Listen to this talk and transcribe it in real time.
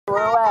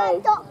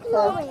way.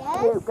 So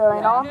hoop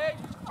going on.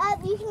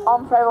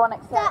 On for everyone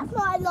except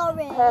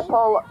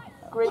purple,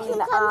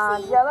 green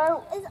and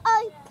yellow.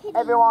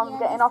 Everyone's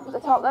getting off at the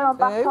top there and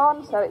back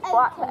on, so it's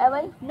black for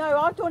Ellie. No,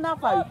 I don't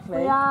have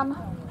Oakley. Leanne,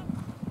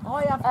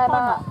 I have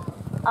Emma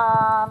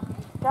and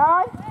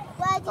Guy.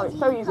 Oh, it's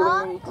so easy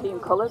when you need team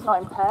colours,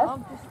 not in pairs.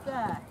 I'm just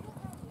there.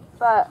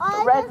 But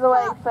red's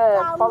away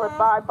first, followed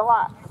by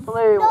black,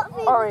 blue,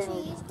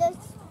 orange.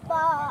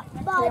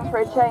 Going for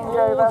a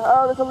changeover.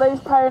 Oh, there's a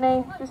loose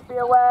pony, just be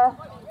aware.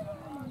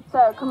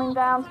 So coming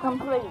down to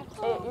complete,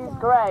 it is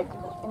Greg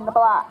in the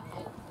black.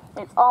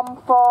 It's on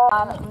for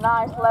a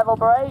nice level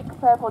break.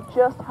 Purple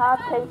just had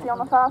Katie on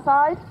the far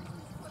side.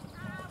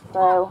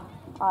 So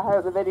I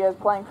hope the video is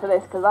playing for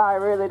this because I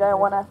really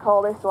don't want to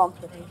call this one.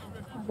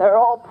 They're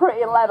all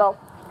pretty level.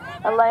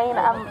 Elaine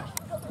and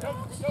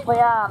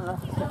Leanne.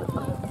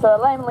 So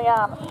Elaine and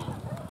Leanne.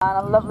 And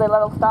a lovely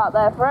level start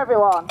there for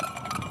everyone.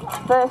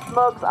 First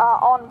mugs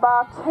are on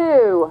bar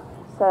 2.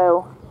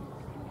 So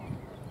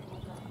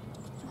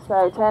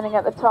turning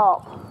at the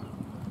top.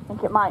 I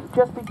think it might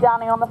just be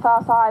Danny on the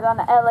far side and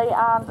Ellie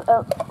and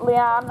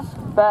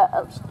Leanne, but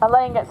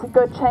Elaine gets a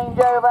good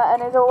changeover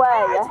and is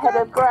away ahead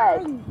of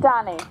Greg.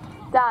 Danny,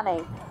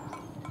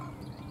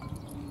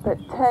 but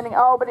turning,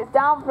 oh, but it's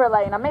down for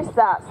Elaine, I missed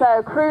that,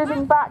 so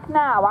cruising back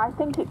now, I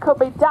think it could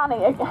be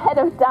Danny, ahead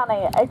of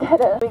Danny,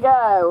 here we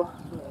go.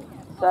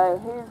 So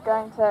who's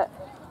going to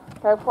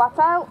go flat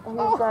out,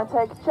 who's going to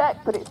take a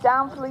check, but it's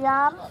down for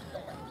Leanne,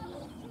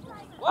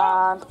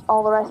 and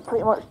all the rest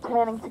pretty much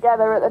turning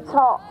together at the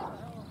top.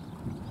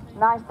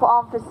 Nice put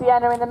on for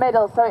Sienna in the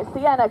middle, so it's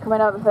Sienna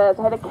coming over first,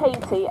 ahead of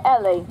Katie,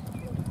 Ellie,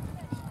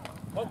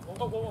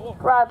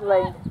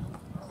 Bradley,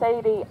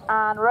 Sadie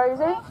and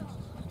Rosie.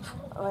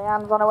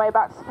 Leanne's on her way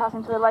back to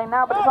passing to Elaine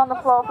now, but it's on the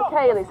floor for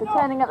Kaylee, so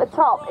turning at the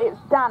top, it's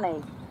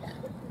Danny.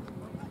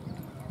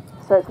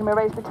 So it's going to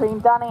be a race between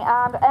Danny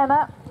and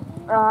Emma.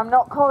 I'm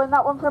not calling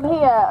that one from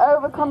here.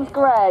 Over comes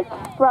Greg,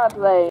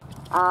 Bradley,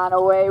 and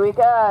away we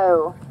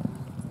go.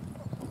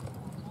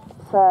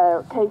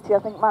 So Katie, I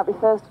think, might be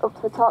first up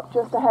to the top,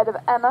 just ahead of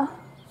Emma.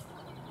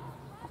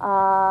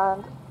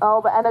 And,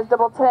 oh, but Emma's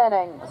double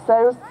turning.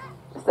 So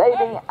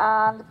Sadie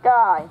and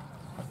Guy.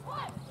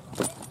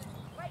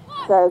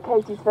 So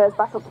Katie's first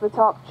back up to the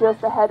top,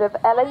 just ahead of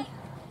Ellie.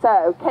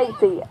 So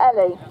Katie,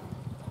 Ellie,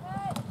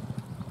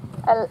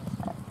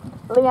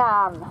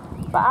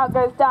 Leanne. But out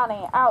goes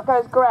Danny, out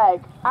goes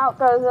Greg, out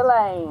goes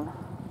Elaine.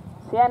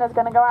 Sienna's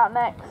going to go out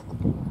next.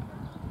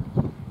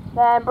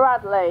 Then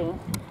Bradley.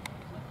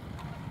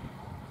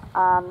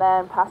 And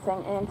then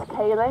passing into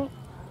Kaylee.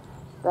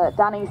 But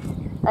Danny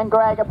and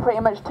Greg are pretty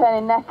much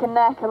turning neck and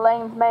neck.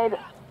 Elaine's made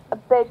a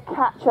big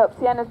catch up.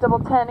 Sienna's double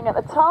turning at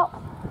the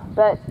top.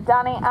 But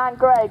Danny and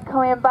Greg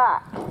coming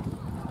back.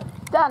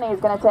 Danny's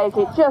going to take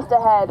it just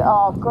ahead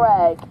of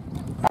Greg.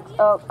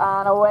 Up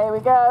and away we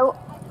go.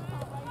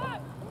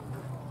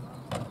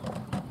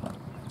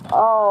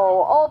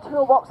 Oh, all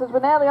toolboxes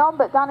were nearly on,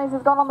 but Danny's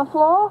has gone on the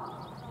floor.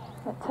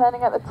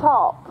 Turning at the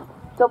top.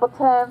 Double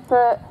turn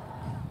for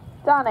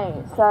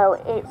Danny, so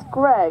it's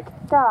Greg,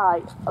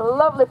 Guy, a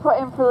lovely put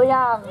in for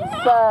Leanne,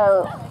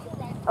 so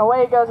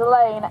away goes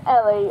Elaine,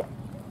 Ellie,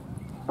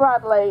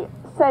 Bradley,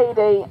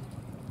 Sadie,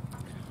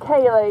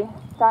 Kaylee.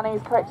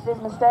 Danny's corrected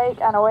his mistake,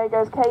 and away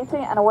goes Katie,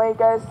 and away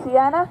goes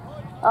Sienna.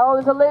 Oh,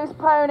 there's a loose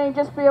pony,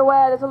 just be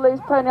aware there's a loose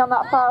pony on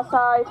that far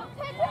side.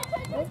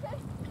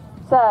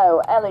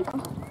 So, Ellie.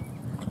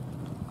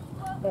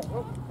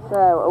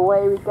 So,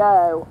 away we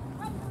go.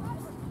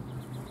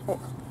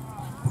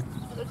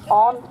 It's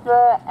on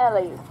for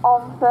Ellie, it's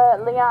on for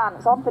Leanne,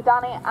 it's on for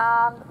Danny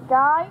and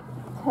Guy.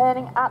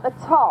 Turning at the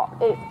top,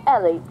 it's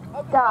Ellie,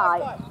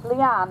 Guy,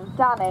 Leanne,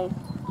 Danny,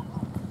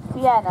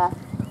 Sienna.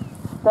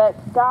 But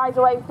Guy's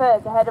away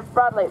first, ahead of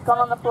Bradley. It's gone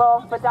on the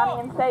floor for Danny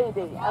and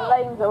Sadie.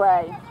 Elaine's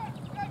away.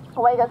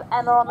 Away goes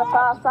Emma on the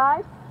far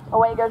side.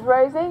 Away goes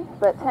Rosie,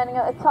 but turning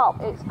at the top,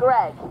 it's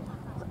Greg.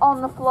 It's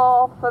on the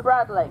floor for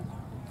Bradley.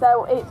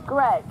 So it's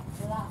Greg,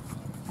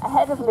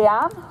 ahead of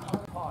Leanne.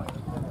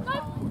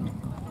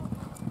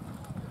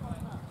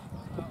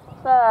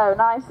 So,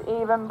 nice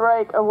even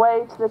break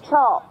away to the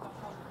top.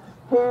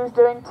 Who's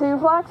doing 2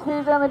 flags?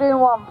 Who's only doing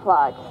 1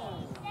 flag?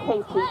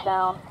 Katie's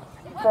down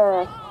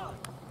first.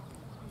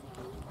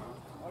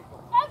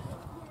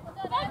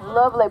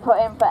 Lovely put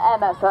in for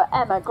Emma. So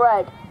Emma,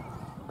 Greg,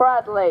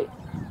 Bradley,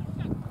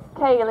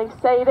 Kaylee,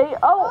 Sadie.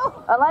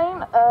 Oh,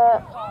 Elaine,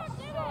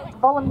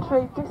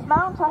 voluntary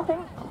dismount, I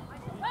think.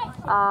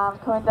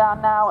 And coming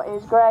down now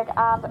is Greg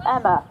and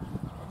Emma.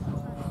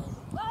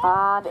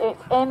 And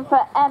it's in for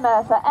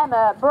Emma. So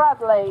Emma,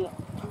 Bradley,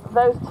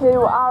 those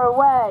 2 are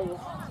away.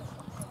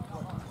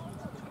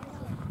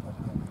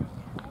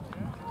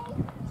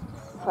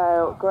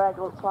 So Greg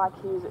looks like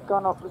he's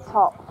gone up the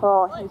top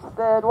for his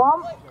 3rd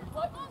one.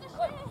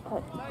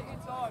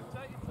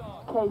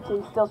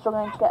 Katie's still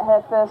struggling to get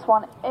her first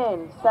one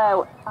in.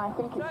 So I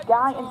think it's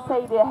Guy and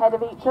Sadie ahead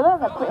of each other.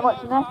 They're pretty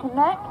much neck and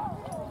neck.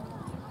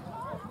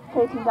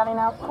 rotating Danny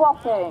now,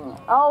 swapping.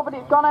 Oh, but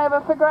it's gone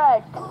over for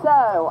Greg.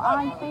 So,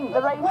 I think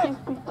the race is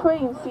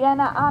between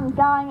Sienna and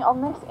Guy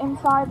on this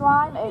inside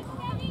line. It's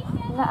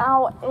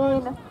now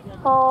in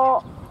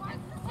for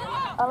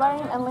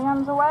Elaine and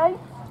Leanne's away.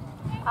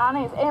 And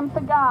it's in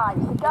for Guy.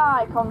 So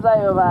Guy comes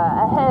over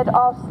ahead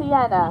of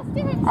Sienna,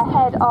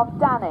 ahead of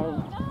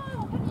Danny.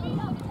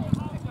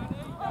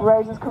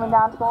 Rose is coming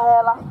down to play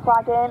her last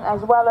flag in,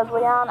 as well as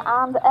Leanne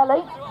and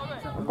Ellie.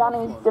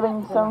 Danny's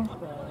doing some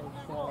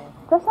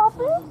dress out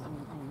moves,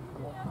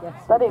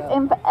 but it's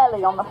in for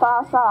Ellie on the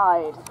far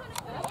side.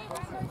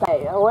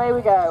 Okay, away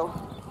we go.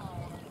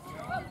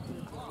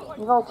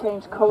 You've all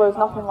changed colours,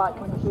 nothing like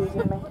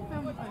confusing me.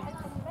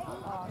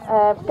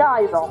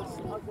 Guy's on,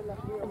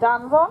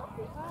 Dan's on,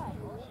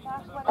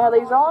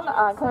 Ellie's on,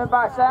 and coming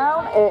back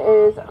down it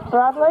is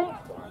Bradley.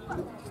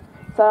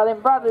 So I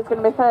think Bradley's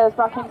going to be first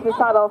back into the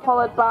saddle,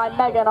 followed by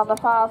Megan on the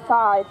far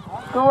side,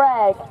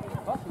 Greg,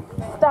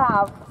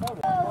 Stav,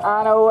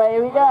 and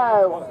away we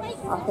go.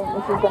 I think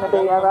this is going to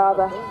be a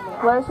rather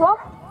close one.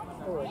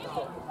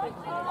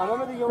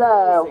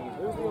 So,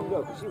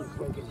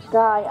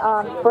 Guy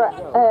and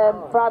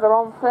Brad are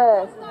on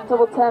first.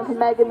 Double turn for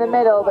Meg in the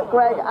middle, but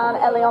Greg and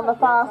Ellie on the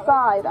far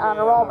side, and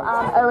Rob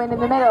and Owen in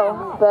the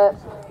middle. But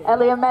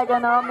Ellie and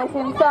Megan are on this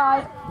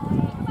inside.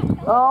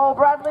 Oh,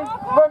 Bradley's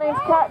running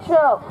to catch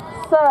up.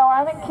 So,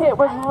 I think it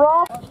was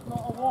Rob.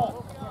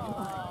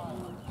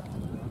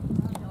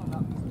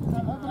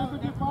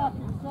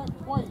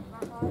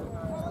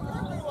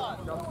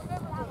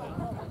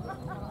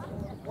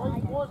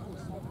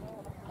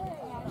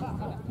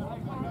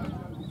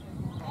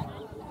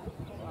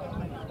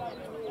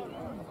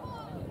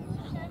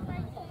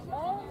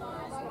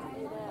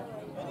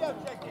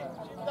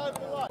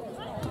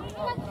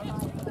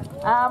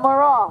 And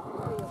we're off.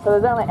 So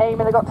there's only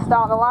Amy that got to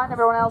start on the line.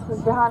 Everyone else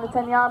was behind the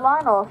 10-yard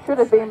line, or should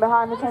have been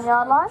behind the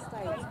 10-yard line.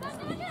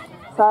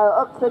 So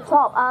up to the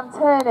top and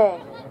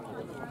turning.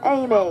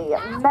 Amy,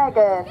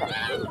 Megan,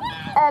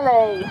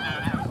 Ellie.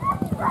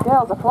 The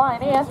girls are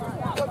flying here.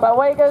 But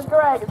away goes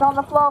Greg. It's on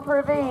the floor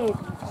for Aviv.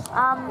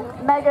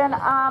 And Megan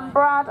and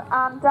Brad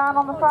and Dan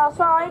on the far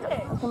side.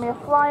 It's going to be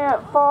a flyer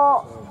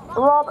for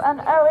Rob and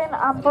Owen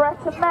and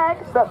Brett and Meg.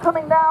 But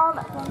coming down,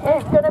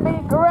 it's going to be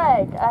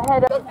Greg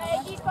ahead of...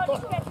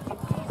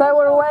 So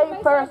we're away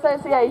for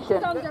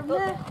association.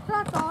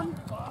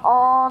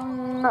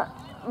 On...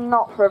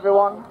 Not for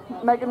everyone.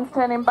 Megan's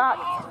turning back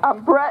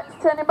and Brett's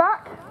turning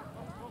back.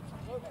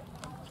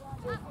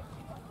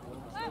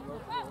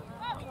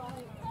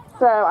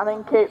 So I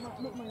think it's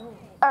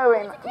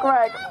Owen,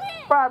 Greg,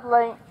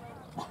 Bradley,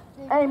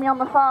 Amy on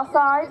the far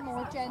side.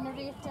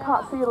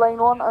 Can't see lane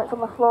one, oh, it's on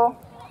the floor.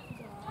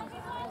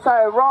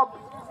 So Rob's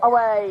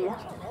away,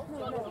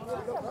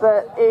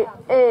 but it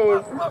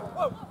is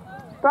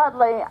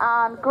Bradley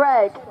and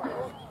Greg,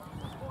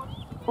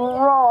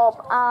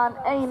 Rob and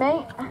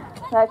Amy.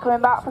 They're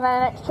coming back for their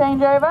next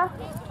changeover.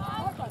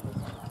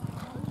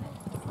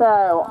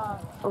 So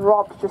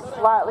Rob's just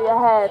slightly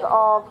ahead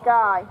of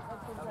Guy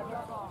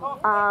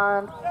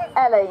and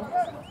Ellie.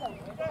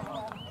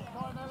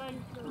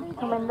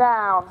 Coming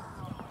down,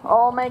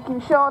 all making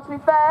sure to be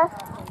fair.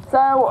 So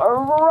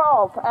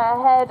Rob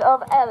ahead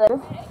of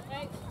Ellie.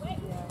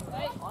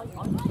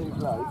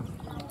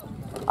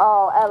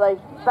 Oh, Ellie,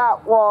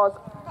 that was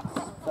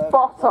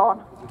spot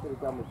on.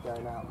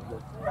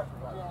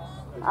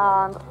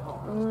 And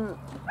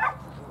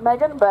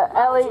Megan, but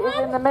Ellie is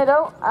in the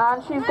middle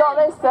and she's got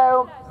this,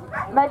 so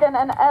Megan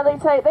and Ellie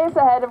take this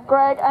ahead of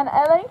Greg and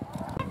Ellie.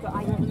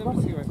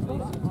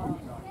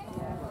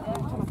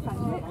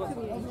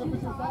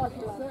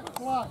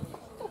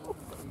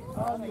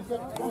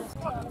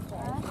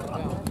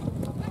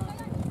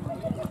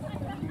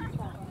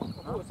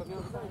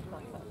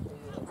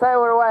 So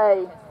we're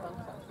away.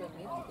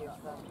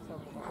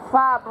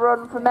 Fab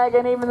run for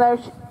Megan, even though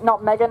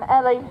not Megan,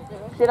 Ellie.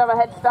 She'd have a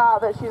head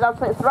start, but she's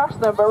absolutely thrashed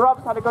them, but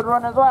Rob's had a good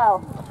run as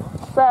well.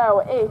 So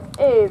it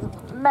is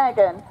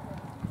Megan,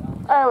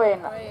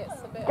 Owen,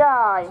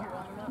 Guy,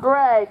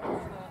 Greg.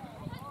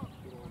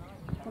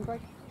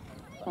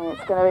 And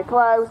it's going to be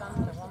close,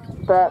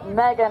 but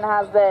Megan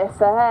has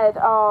this ahead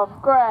of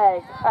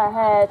Greg,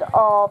 ahead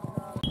of...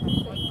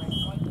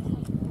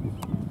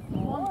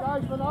 Come on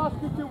guys, when I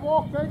ask you to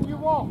walk, then you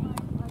walk.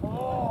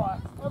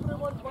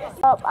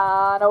 Up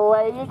and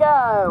away you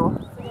go.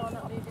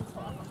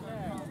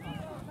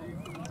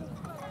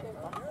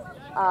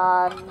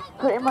 And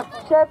pretty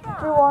much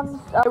everyone's...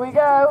 There we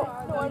go.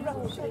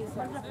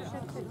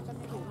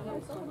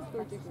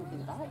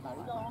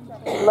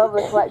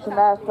 Lovely selection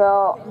there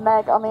for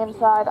Meg on the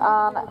inside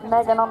and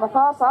Megan on the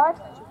far side.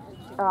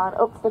 And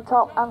up to the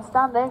top and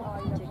standing,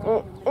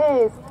 it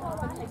is...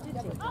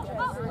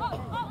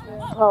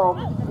 Oh,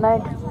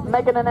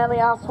 Megan and Ellie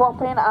are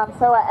swapping, and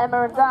so are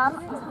Emma and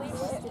Dan.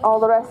 All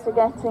the rest are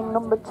getting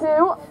number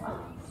 2.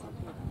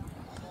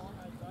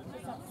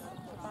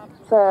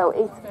 So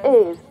it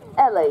is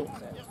Ellie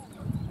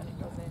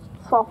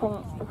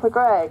swapping for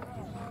Greg.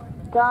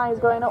 Guy's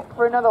going up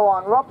for another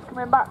one. Rob's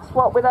coming back to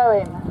swap with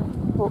Owen.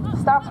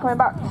 Stav's coming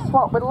back to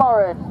swap with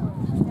Lauren.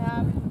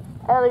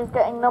 Ellie's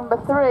getting number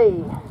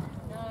 3.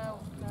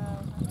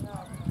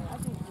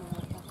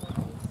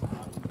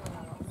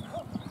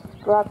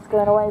 Brad's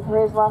going away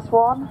for his last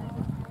one.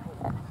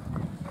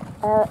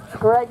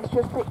 Greg's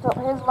just picked up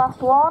his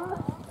last one.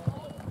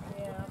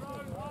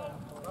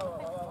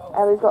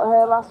 Ellie's got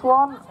her last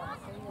one.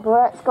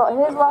 Brett's got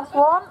his last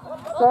one.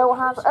 So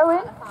has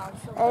Owen.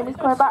 Amy's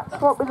coming back to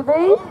swap with the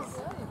bees.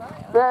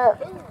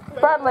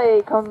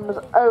 Bradley comes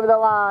over the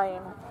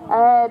line.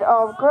 Ahead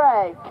of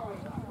Greg.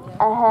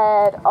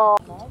 Ahead of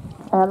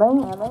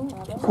Ellie,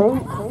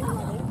 Pete,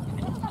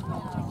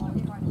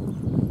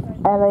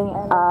 Ellie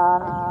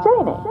and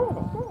Janie.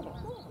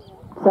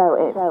 So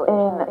it's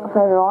in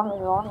further on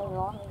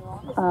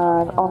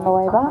and on the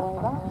way back.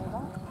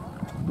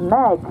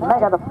 Meg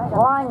had a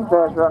flying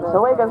first run, so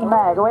away goes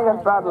Meg, away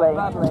goes Bradley.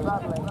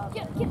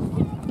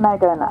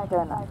 Megan,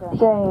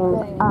 James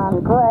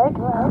and Greg.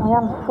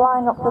 Leanne's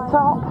flying up the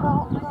top.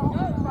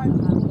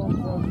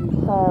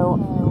 So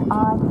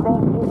I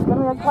think it's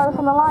going to be close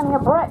on the line here.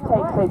 Brett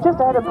takes it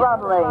just ahead of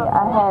Bradley,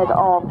 ahead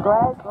of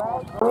Greg.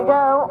 Here we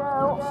go.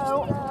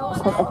 I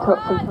think the touch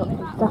has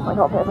definitely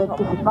got a bit of a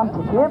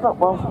disadvantage here, but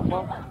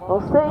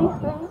we'll see.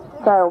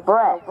 So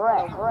Brett,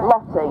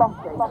 Lottie,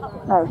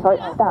 no, sorry,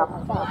 it's Stav.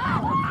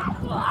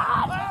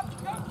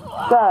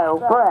 So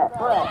Brett,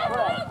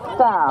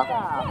 Stav,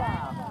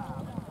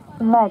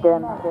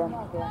 Megan,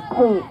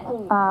 Pete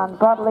and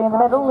Bradley in the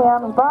middle.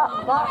 Leanne's back,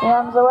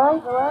 Leanne's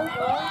away.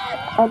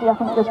 Eddie I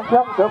think just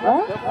jumped up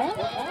there.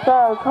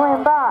 So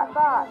coming back,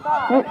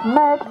 it's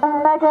Meg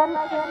and Megan.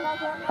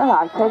 And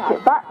I take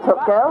it back,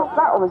 Tuck Girls,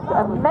 that was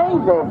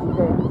amazing.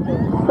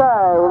 So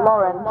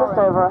Lauren just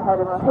over ahead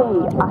of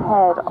Pete,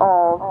 ahead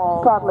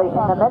of Bradley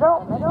in the middle.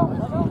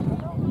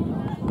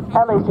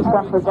 Ellie's just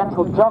gone for a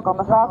gentle jog on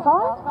the far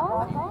side,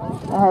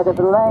 ahead of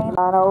Elaine,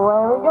 and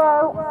away we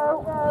go.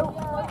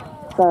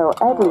 So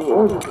Eddie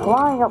is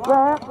flying up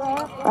there,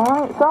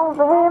 and it's on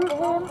for him.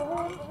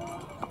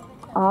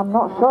 I'm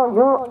not sure,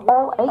 you're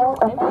all 8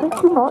 are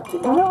pretty much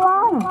in a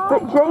line.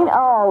 But Jane,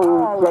 oh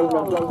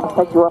Jamie, I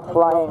said you were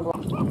flying.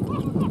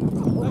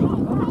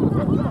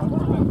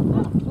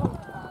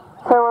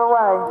 So we're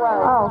away.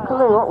 Oh,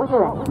 Kalu, what are we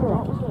doing?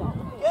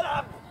 Get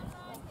up!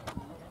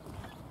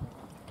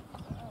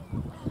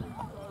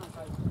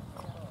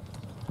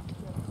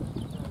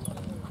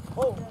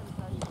 Oh.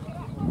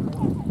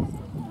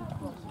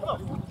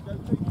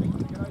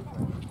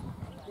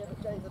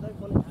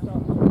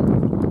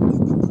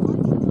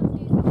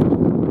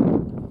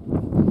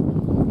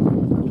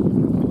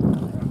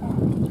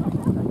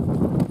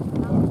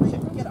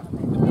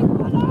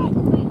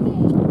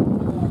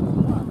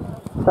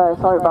 So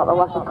sorry about the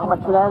lack of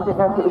commentary there. I didn't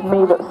know if it was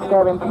me that was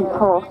scaring Pete's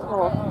horse.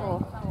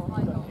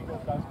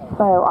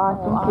 So I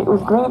think it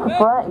was green for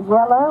Brett,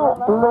 yellow,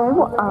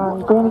 blue, and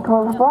greeny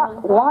colour for black.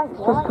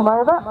 White's just come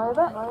over.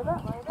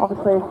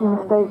 Obviously a few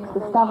mistakes for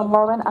Stav and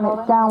Lauren, and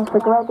it's down for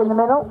Greg in the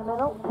middle.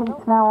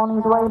 Pete's now on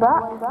his way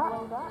back.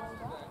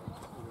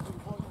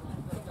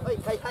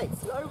 Hey,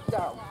 slow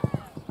down.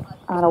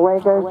 And away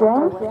goes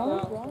James.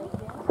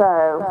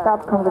 So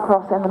Stav comes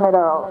across in the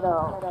middle.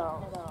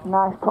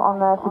 Nice put on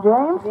there for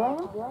James.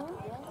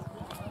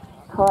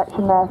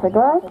 Collection there for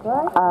Greg.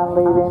 And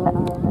leaving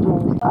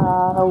James.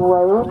 And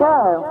away we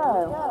go.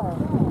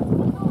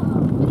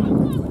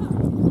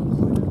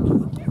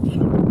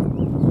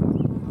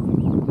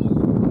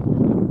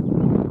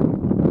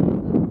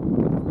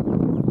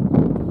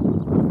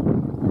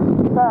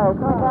 So,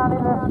 coming down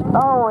in the...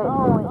 Oh, it's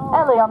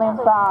Ellie on the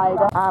inside.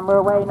 And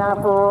we're away now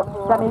for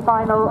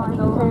semi-final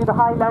to the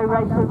high-low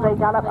races. They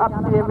gallop up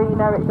to the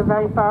arena. It's a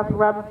very fast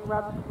run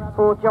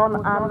for John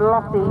and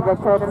Lottie. They're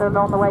turning them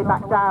on the way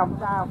back down.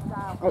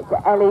 It's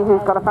Ellie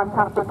who's got a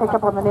fantastic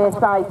pickup on the near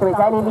side. So it's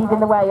Ellie leading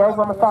the way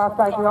over on the far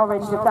side, the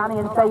orange. With Danny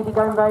and Sadie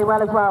going very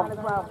well as well.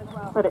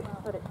 But it's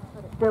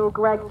still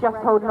Greg just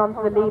holding on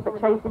to the lead, but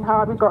chasing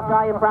hard. We've got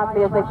Guy and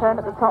Bradley as they turn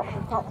at the top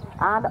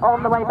and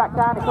on the way back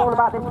down. It's all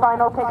about this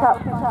final pickup,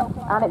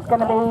 and it's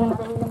going to be...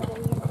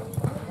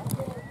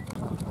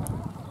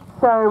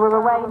 So we're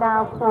away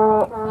now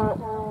for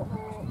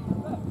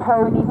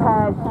pony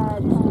pairs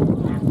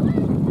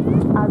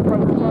as they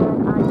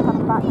turn and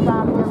come back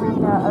down the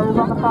arena.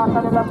 Over on the far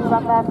side, a lovely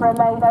run there for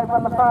Elaine. Over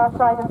on the far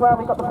side as well,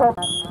 we've got the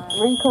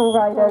recall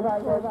riders.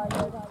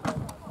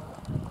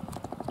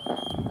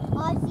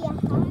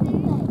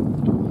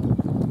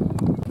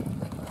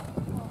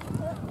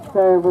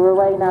 So we're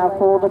away now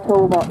for the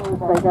toolboxes.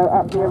 They go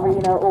up the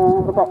arena.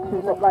 All the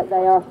boxes look like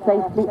they are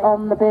safely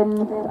on the bins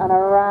and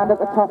around at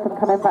the top and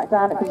coming back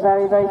down. It's a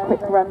very, very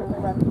quick run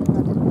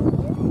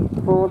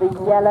for the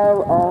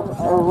yellow of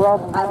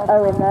Rob and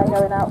Owen there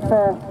going out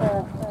first.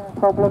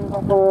 Problems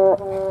for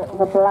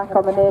the black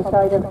on the near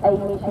side of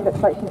Amy. She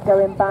looks like she's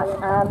going back,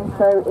 and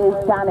so is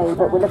Danny.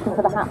 But we're looking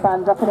for the hat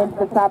bands up and into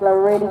the saddle. A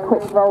really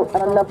quick vault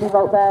and a lovely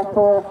vault there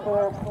for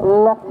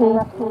Lottie,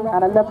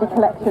 and a lovely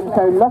collection.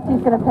 So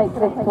Lottie's going to take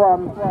this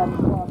one.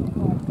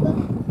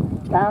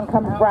 Down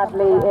comes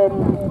Bradley in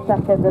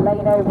second.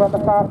 Elaine over on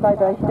the far side,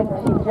 but I think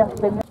she's just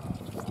been...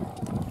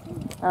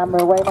 And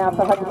we're away now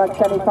for 100 mug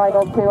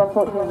semi-final 2.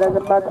 Unfortunately, there's a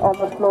mug on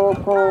the floor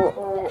for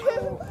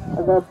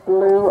the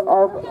blue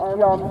of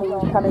John,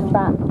 who's coming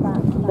back.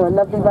 So a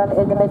lovely run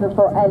in the middle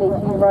for Ellie.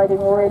 She's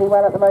riding really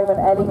well at the moment.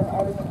 Ellie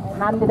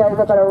handed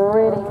over, but a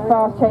really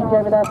fast change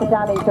over there for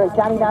Danny. So it's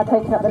Danny now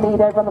taking up the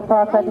lead over on the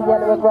far side, the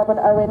yellow of Robin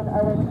Owen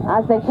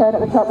as they turn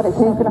at the top, but it's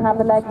who's going to have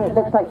the legs. It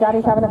looks like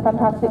Danny's having a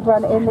fantastic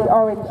run in the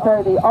orange.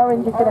 So the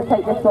orange is going to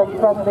take this one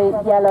from the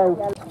yellow.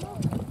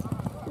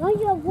 No,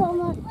 you're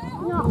warm,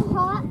 not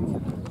hot.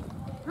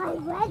 I'm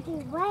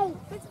ready, wait.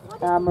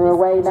 We're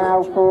away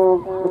now for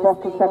the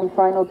bottle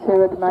semi-final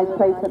 2. A nice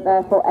placement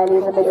there for Ellie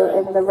in the middle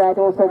in the red.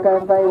 Also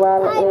going very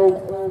well is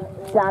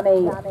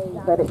Danny,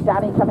 but it's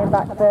Danny coming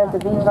back first.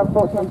 Aviva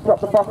unfortunately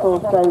dropped the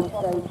bottle, so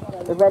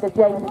the red of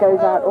James goes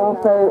out.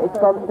 Also, it's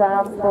gone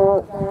down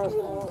for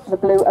the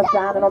blue of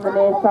Dan, and on the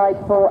near side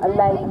for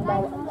Elaine.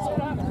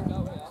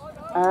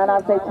 And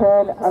as they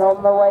turn and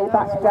on the way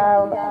back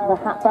down, the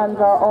hat bands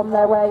are on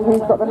their way.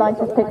 Who's got the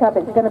nicest pickup?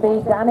 It's going to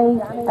be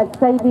Danny,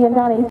 Sadie and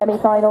Danny.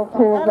 Semi-final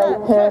 2 as they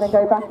turn and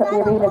go back up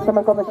the arena.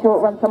 Some have gone the short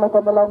run, some have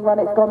gone the long run.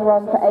 It's gone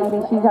wrong for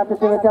Amy. She's had to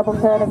do a double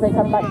turn as they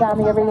come back down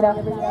the arena.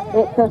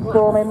 It's a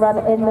storming run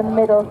in the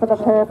middle for the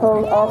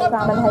purple of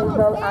Sam and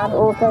Hazel, and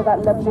also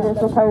that lovely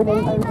little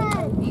pony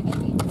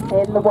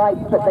in the white,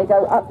 but they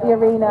go up the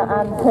arena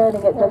and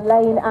turning it.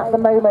 Elaine at the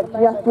moment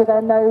just with her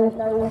nose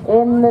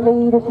in the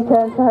lead as she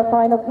turns to her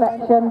final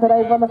collection, but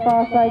over on the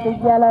far side the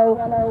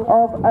yellow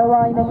of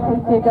Owen and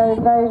Katie are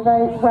going very,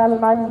 very well,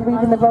 and I'm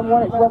reading the wrong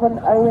one, it's Rob and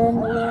Owen.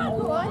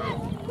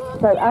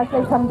 So as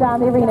they come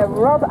down the arena,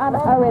 Rob and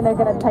Owen are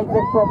going to take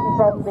this one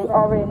from the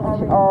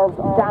orange of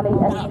Danny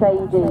and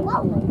Sadie.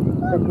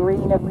 The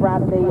green of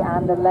Bradley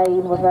and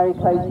Elaine were very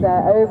close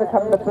there.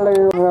 Overcome the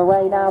blue. We're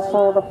away now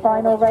for the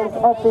final race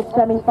of this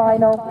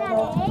semi-final.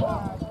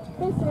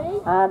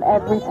 And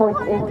every point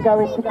is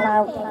going to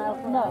count.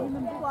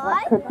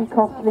 That could be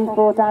costly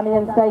for Danny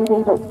and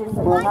Sadie, but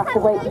we'll have to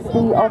wait to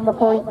see on the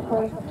point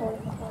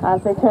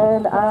as they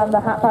turn and the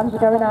hat bands are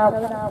going out.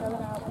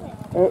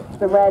 It's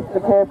the red, the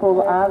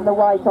purple and the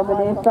white on the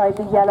near side,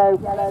 the yellow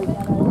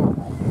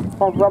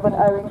of Robin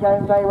Owen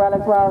going very well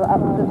as well, up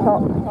to the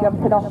top,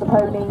 jumping off the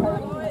pony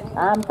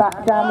and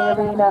back down the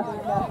arena.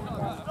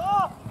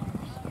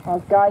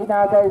 As Guy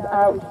now goes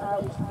out,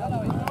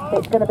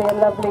 it's going to be a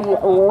lovely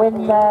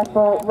win there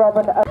for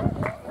Robin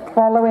Owen.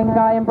 Following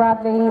Guy and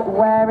Bradley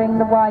wearing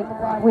the white,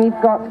 we've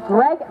got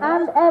Greg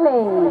and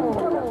Ellie.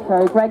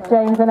 So Greg,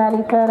 James and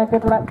Ellie Turner,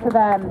 good luck to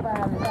them.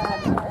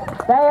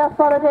 They are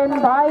followed in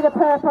by the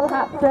purple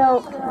hat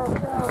silk.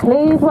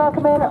 Please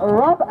welcome in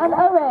Rob and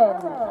Owen.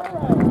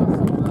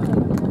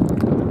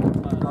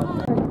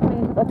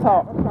 The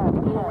top.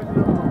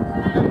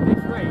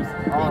 This race,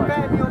 he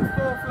better be on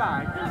 4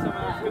 flag and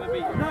someone else is going to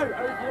beat him. No,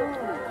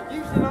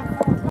 you said on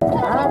 4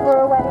 flag. And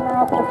we're away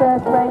now for the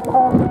first race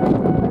of the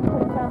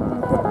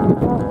Championship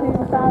for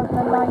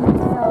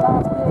 2019. Our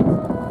last year's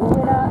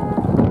winner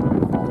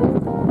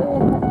is in the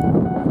arena.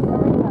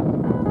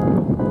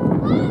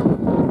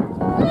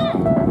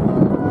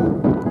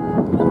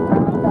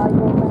 And I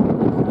will mention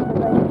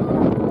the race of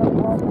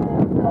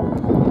the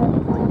competition.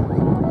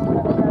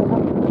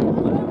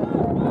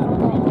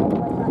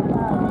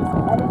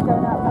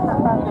 Going out for that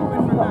band, she's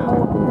got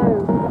more to do.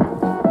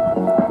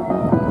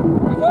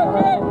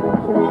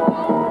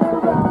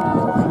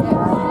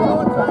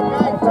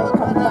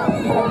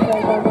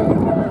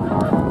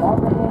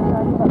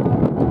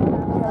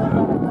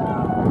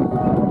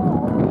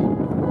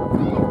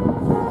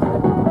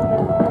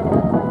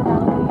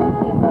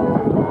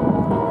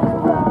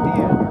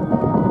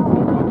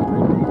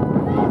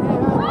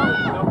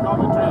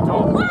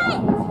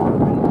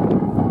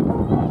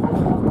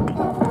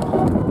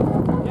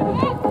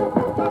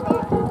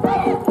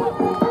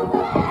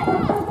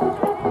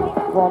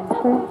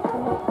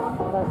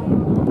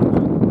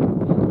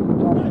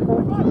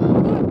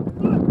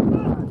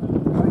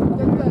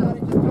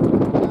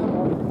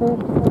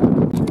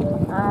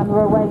 And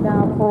we're away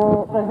now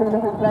for the hula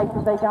hoop race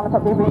as they gallop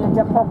up the arena and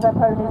jump off their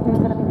ponies. Who's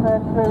going to be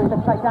first through? It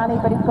looks like Danny,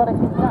 but he's got it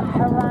stuck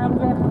around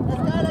him.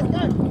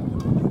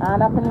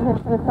 And up into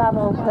the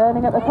saddle,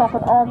 turning at the top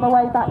and on the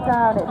way back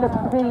down. It looks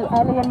to be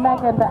Ellie and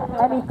Megan, but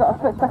Ellie's got a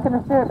foot stuck in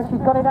the stirrup, but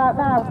she's got it out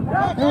now.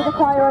 Through the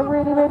choir, a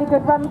really, really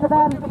good run for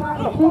them.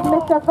 She's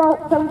missed her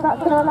vault, so that's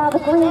going to allow the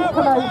green to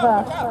come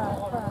over.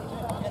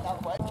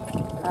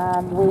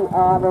 And we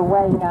are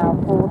away now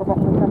for the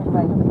bottle center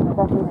race. The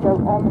bottles go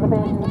on the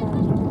bin.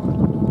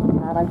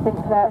 And I think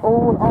they're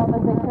all on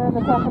as they turn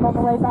the top and on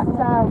the way back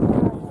down.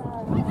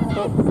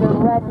 It's the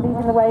red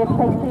leading the way of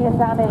Katie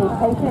and Danny.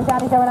 Katie and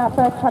Danny going out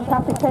first.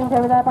 Fantastic change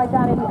over there by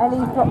Danny.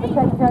 Ellie's dropped the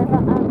change over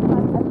and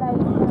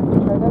Elaine.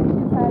 So those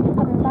two pairs are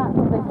coming back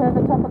as they turn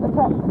the top at the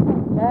top.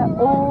 They're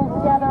all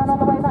together and on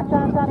the way back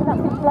down. Danny's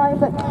actually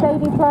flying, but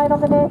Sadie's flying on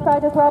the near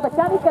side as well. But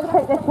Danny's going to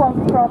take this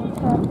one from.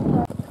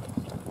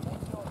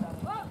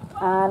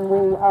 And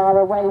we are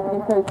away for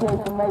the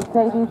association race.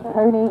 Sadie's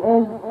pony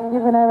is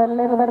giving her a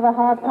little bit of a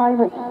hard time,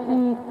 but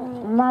she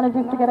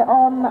manages to get it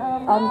on.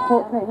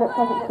 Unfortunately, it looks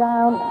like it's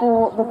down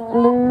for the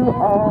blue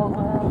of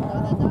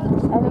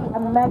Ellie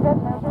and Megan,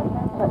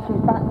 but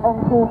she's back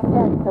on course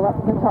again, so up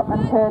to the top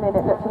and turning.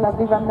 It looks a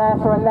lovely run there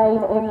for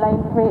Elaine in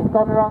lane 3. It's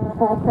gone wrong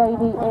for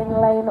Sadie in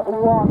lane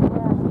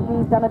 1.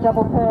 She's done a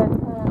double turn,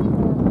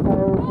 so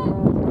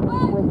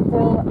we're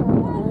still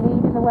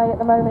leading the way at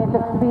the moment. It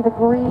looks to be the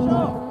green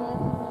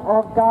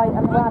of Guy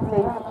and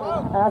Bradley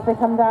as they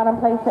come down and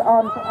place it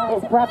on.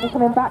 It's Bradley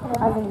coming back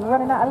and he's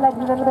running out of legs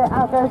a little bit.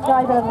 Out goes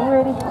Guy, but a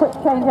really quick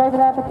change over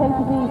there for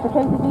KTG. So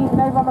KTG's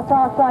over on the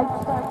far side.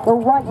 The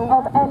white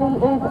of Ellie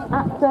is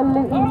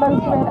absolutely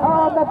motoring.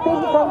 Oh, the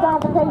big gone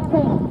down for KT.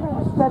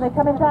 So they're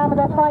coming down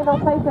with their final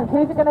placements.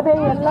 Who's it going to be?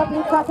 A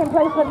lovely tracking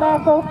placement there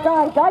for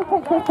Guy. Guy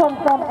takes this one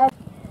from Ellie.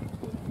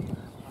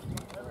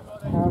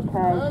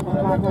 Okay, so the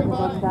flag has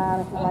gone down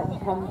if you'd like to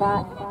come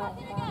back.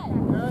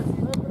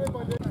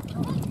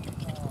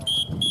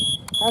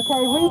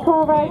 Okay,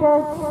 recall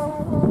riders.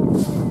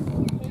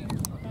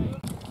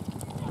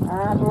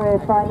 And we're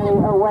finally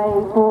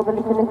away for the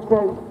little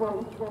lifters.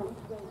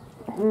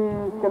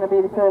 Who's going to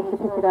be the first to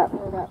pick it up?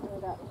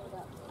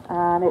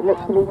 And it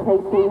looks to be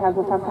KT has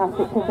a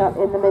fantastic pick up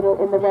in the middle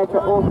in the red,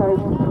 but also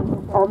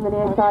on the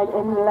near side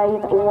in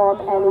lane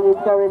 1. Ellie is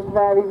going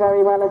very,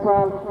 very well as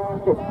well.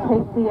 It's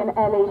KT and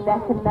Ellie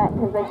neck and neck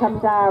as they come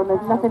down.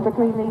 There's nothing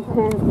between these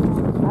two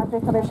as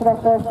they come in for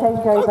their first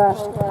changeover.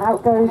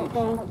 Out goes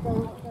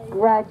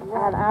Greg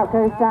and out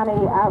goes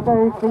Danny. Out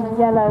goes the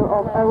yellow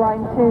of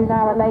Owain 2.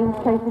 Now Elaine's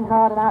chasing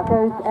hard and out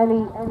goes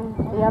Ellie,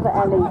 the other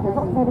Ellie. There's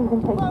not Ellie's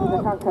in chasing, I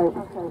can't cope.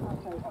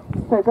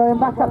 So going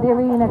back up the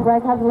arena,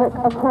 Greg has a look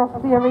across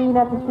the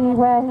arena to see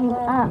where he's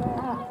at.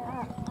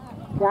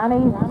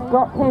 Danny's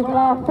got his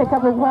last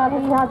pickup as well.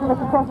 He has a look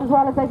across as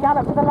well as they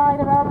gallop to the line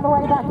and on the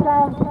way back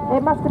down.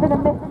 It must have been a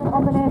miss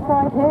on the near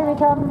side. Here he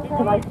comes.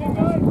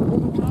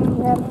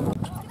 See him.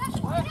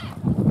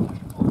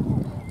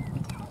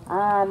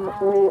 And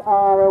we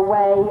are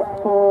away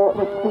for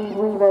the Speed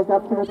Weavers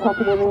up to the top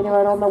of the arena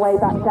and on the way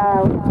back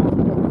down.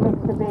 It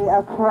looks to be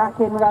a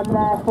cracking run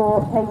there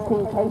for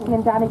Katie. Katie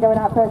and Danny going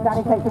out first.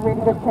 Danny takes a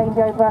really good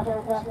changeover,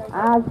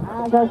 as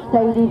does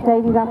Sadie.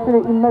 Sadie's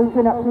absolutely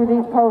motoring up through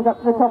these poles up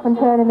to the top and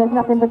turning. There's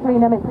nothing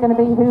between them. It's going to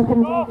be who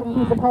can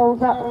keep the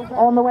poles up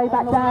on the way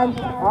back down.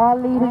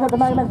 Our leaders at the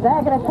moment,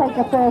 they're going to take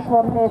the first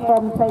one here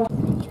from Sadie.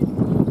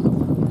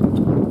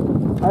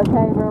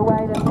 Okay, we're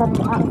away. There's some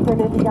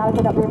absolutely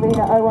galloping up the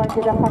arena. Owen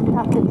did a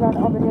fantastic run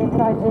on the near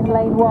side in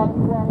lane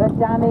 1. But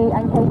Danny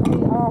and Katie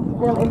are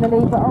still in the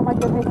lead. But oh my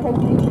goodness,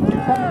 Katie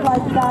comes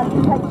sliding down.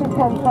 She takes this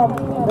one from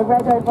the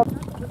red over.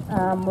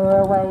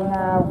 We're away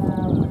now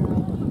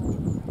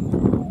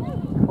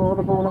for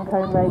the ball and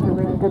cone race. A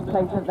really good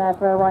placement there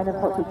for Owen. And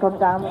it's gone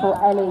down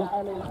for Ellie.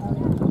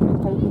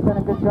 Katie's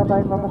done a good job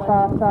over on the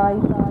far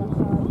side.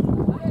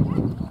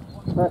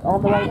 But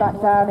on the way back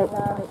down, it's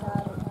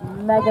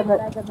Megan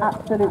that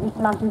absolutely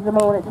smashes them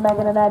all. It's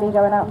Megan and Ellie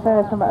going out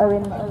first from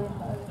Owen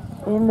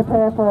in the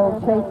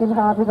purple, chasing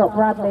hard. We've got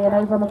Bradley, and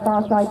over on the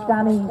far side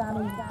Danny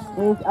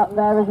is up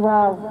there as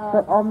well.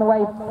 But on the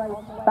way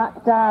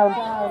back down,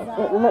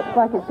 it looks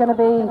like it's going to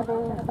be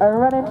a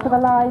run into the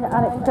line,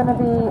 and it's going to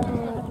be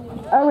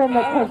Owen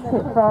that takes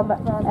it from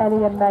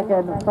Ellie and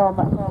Megan, from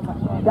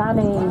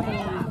Danny,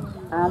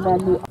 and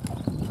then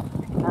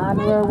and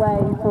we're away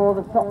for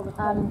the socks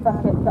and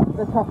buckets up to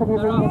the top of the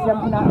arena,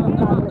 jumping out of the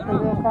saddle. It's a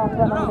real fast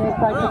run on the near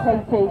side for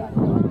Katie.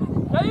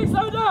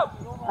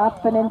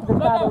 Up and into the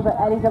saddle, but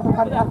Ellie does a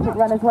fantastic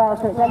run as well.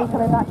 So it's Ellie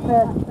coming back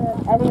first.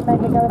 Ellie and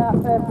Megan going out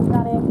first, with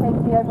Danny and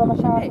Katie over on the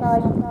far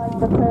side.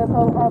 The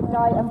purple of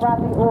Guy and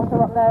Bradley also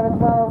up there as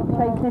well,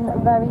 chasing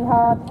very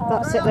hard.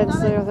 That's it,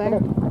 Lindsay, I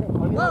think.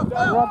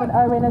 Rob and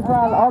Owen as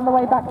well, on the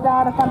way back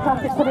down. A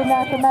fantastic put in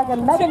there for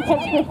Megan. Megan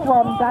takes this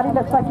one. Danny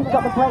looks like he's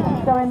got the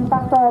brakes going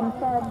back on.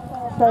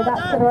 So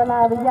that's going to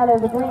allow the yellow,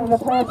 the green, the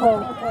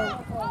purple.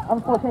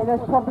 Unfortunately,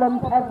 there's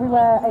problems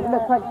everywhere. It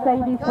looks like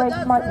Sadie's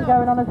brakes might be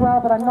going on as well,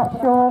 but I'm not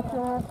sure.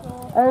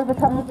 Over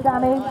comes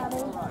Danny.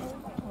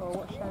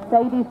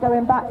 Sadie's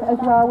going back as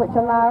well, which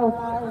allows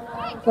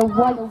the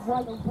white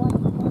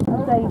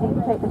Sadie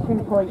to take the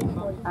 2 points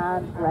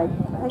and race.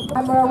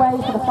 And we're away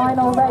for the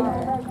final race,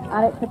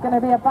 and it's going to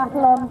be a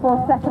battle on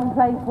for second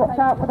place. Watch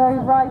out for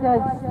those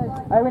riders.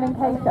 Owen and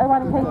Katie,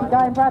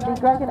 Guy and Bradley,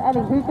 Greg and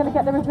Ellie. Who's going to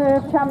get the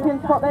reserve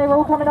champion spot? They're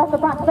all coming off the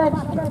back bench,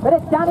 but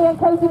it's Danny and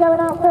Katie going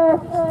out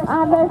first,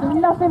 and there's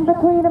nothing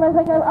between them as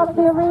they go up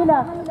the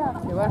arena.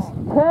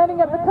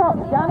 Turning at the top,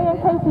 Danny and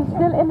Katie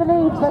still in the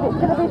lead, but it's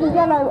going to be the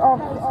yellow of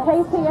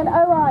Katie and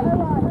Owen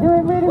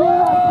doing really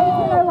well.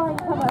 Katie and Owen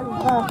come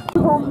over.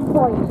 1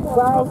 point.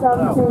 Well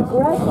done to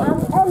Greg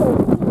and Ellie.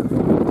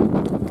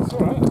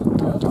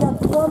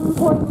 Just 1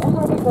 point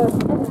ahead of us,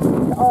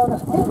 finishing on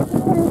 52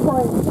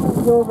 points.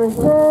 Your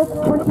reserve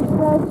British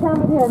World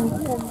Champion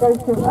goes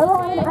to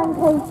Owen and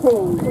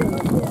Katie.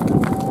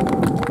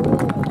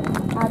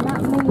 And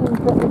that means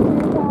that the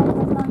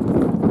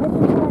 2019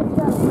 British World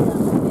Champion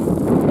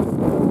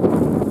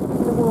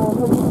award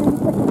will be soon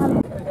put in hand.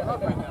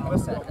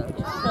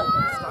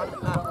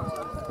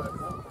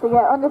 So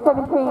yeah, under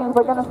 17s,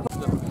 we're going to...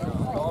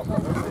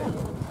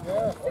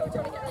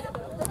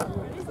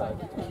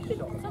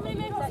 Somebody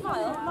make a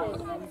smile.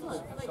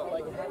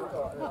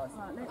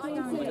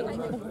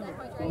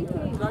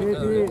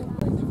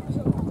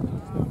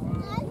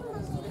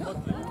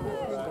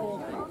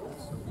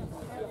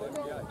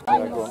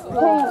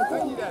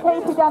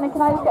 Katie, Danny,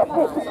 can I just get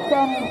pictures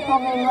from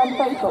the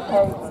Facebook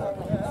page?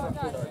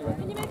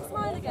 Can you make a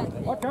smile again?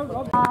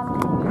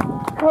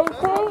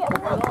 Katie,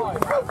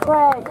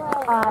 Greg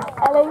and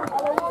Ellie,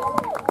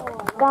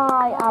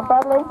 Guy and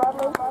Bradley,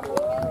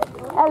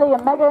 Ellie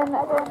and Megan,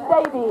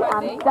 Davey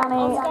and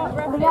Danny,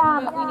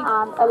 Leanne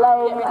and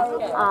Elaine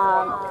and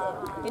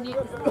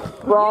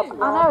Rob.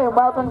 I know him,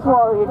 well done to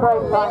all of you,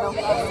 great final.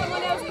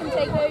 Someone else can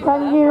take over.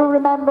 Can you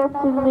remember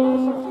to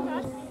leave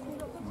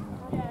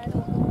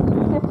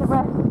sit and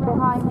rest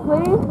behind,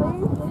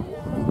 please?